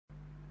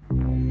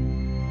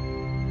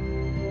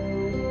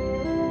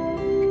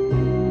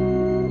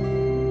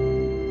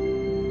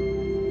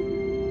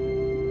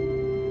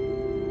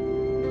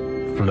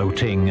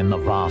Floating in the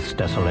vast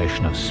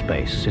desolation of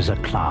space is a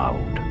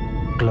cloud.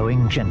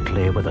 Glowing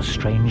gently with a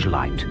strange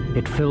light,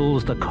 it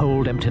fills the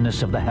cold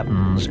emptiness of the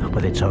heavens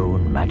with its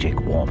own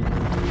magic warmth.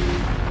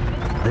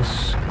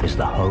 This is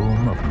the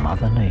home of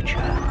Mother Nature.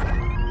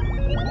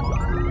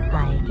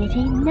 I get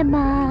in the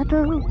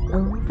muddle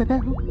over the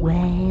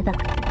weather.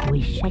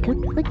 Wish I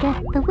could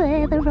forget the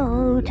weather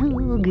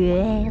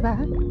altogether.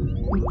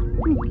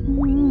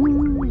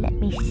 Let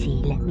me see.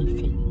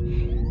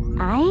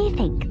 I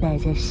think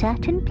there's a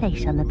certain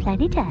place on the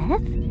planet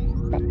Earth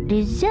that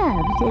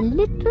deserves a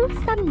little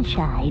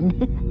sunshine.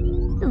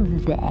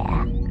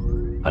 There.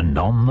 And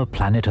on the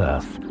planet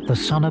Earth, the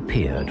sun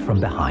appeared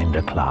from behind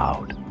a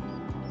cloud.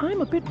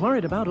 I'm a bit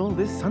worried about all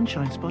this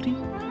sunshine, Spotty.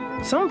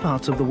 Some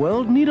parts of the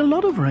world need a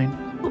lot of rain.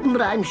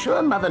 But I'm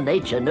sure Mother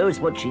Nature knows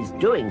what she's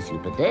doing,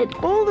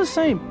 SuperTed. All the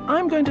same,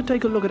 I'm going to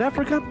take a look at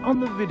Africa on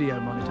the video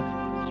monitor.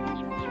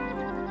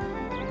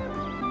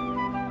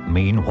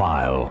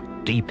 Meanwhile,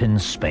 deep in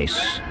space...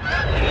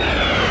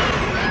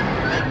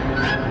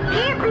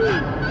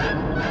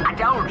 I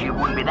told you it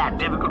wouldn't be that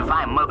difficult to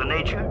find Mother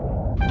Nature.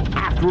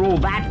 After all,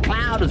 that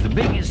cloud is the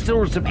biggest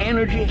source of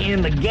energy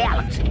in the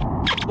galaxy.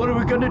 What are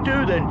we going to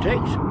do then,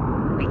 Tex?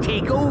 We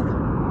take over.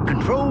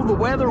 Control the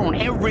weather on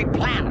every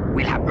planet.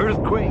 We'll have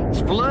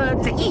earthquakes,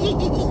 floods.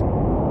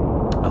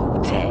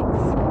 Oh, Tex,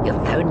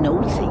 you're so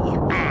nosy.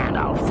 And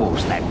I'll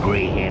force that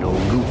grey-haired old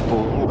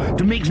goofball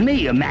to mix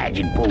me a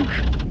magic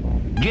potion.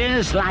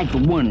 Just like the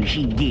one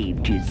she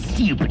gave to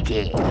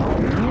SuperTed. I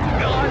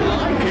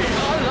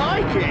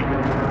like it.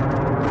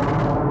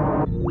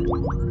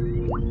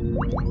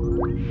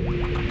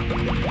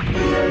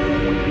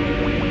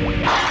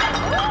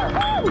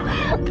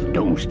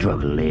 Don't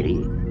struggle,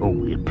 lady, or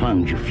we'll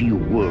plunge a few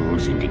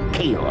worlds into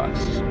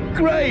chaos.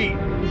 Great!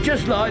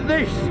 Just like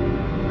this.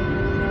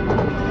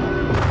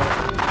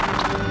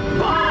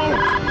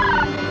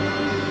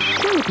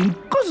 Golden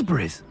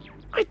gooseberries!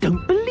 I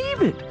don't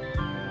believe it!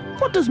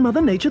 What does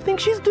Mother Nature think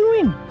she's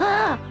doing?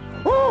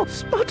 Oh,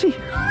 Spotty!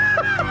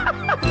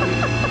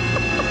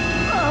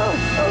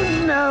 Oh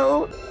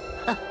no!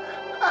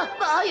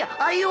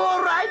 Are you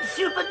all right,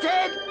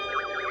 SuperTed?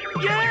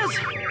 Yes!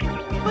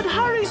 But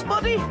hurry,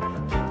 Spotty!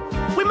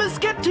 We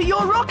must get to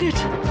your rocket!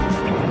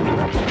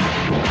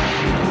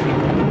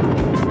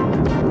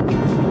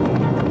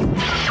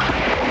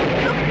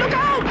 Look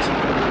out!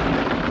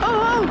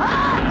 Oh!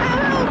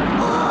 Help!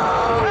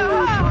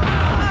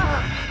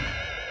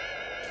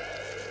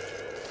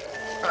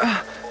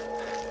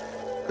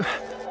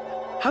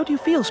 How do you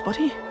feel,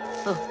 Spotty?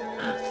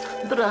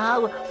 But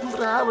how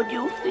would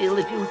you feel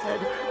if you had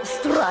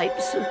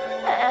stripes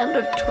and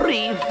a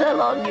tree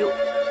fell on you?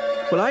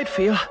 Well, I'd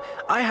feel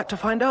I had to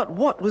find out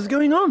what was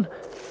going on.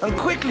 And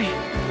quickly.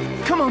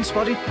 Come on,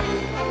 Spotty.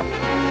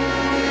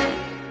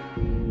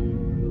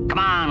 Come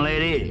on,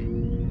 lady.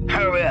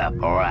 Hurry up,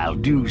 or I'll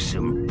do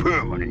some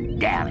permanent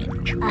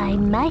damage. I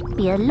might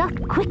be a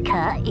lot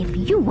quicker if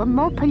you were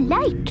more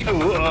polite.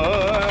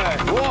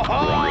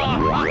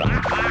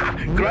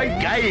 Great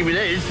game it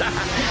is.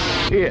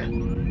 Here,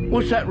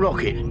 what's that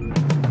rocket?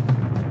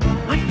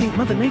 I think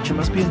Mother Nature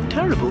must be in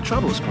terrible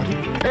trouble, Spotty.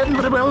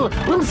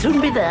 We'll soon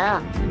be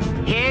there.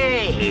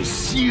 Hey,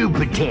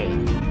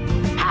 SuperTed.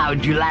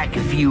 How'd you like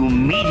a few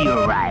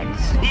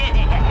meteorites?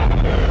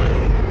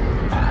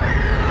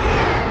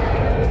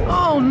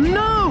 Oh,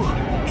 no!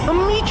 A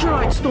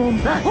meteorite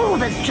storm! Oh,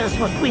 that's just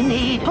what we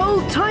need.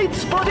 Hold tight,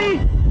 Spotty!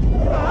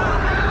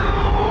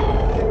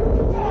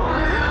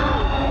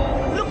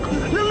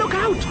 Look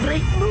out!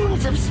 Great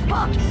moons of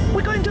spot.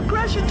 We're going to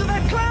crash into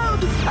that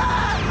cloud!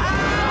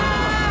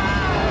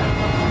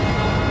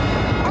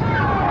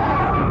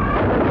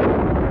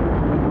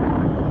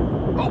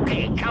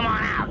 Okay, come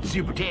on out,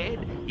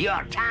 SuperTed.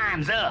 Your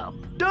time's up.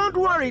 Don't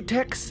worry,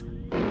 Tex.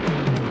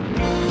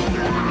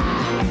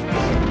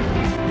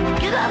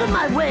 Get out of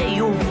my way,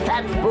 you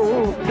fat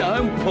fool.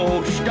 Don't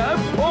push,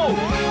 don't push.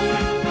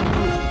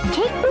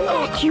 Take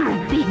that, you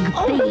big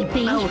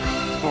baby.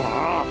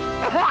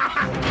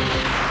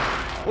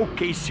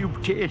 Okay,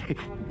 SuperTed,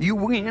 you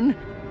win.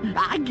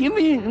 I give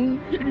in.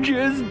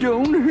 Just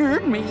don't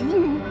hurt me.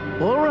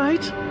 All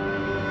right.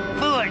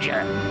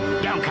 Forger,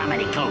 don't come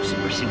any closer,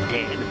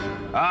 SuperTed,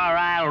 or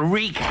I'll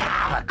wreak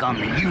havoc on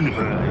the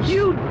universe.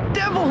 You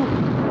devil!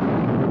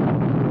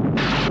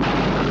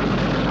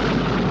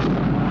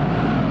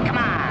 Come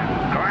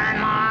on,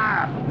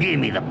 Grandma. Give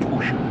me the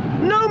potion.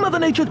 No, Mother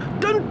Nature,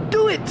 don't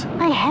do it!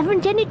 I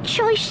haven't any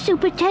choice,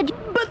 SuperTed.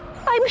 But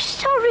I'm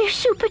sorry,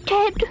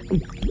 SuperTed.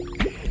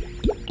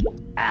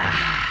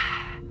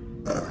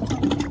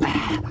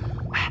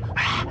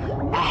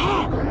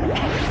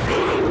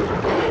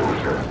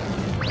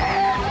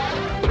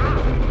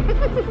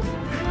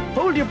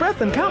 Hold your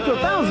breath and count to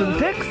 1,000,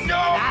 Tex.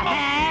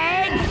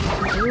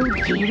 Oh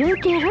dear, oh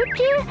dear, oh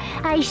dear.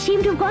 I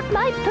seem to have got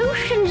my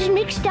potions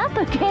mixed up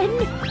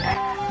again.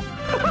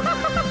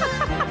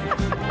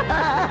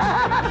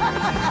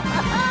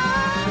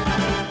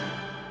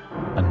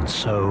 And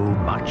so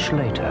much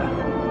later...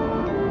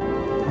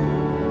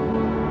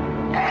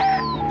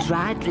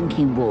 Try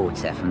drinking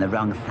water from the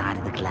wrong side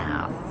of the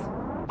glass.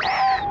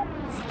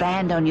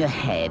 stand on your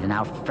head and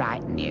I'll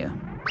frighten you.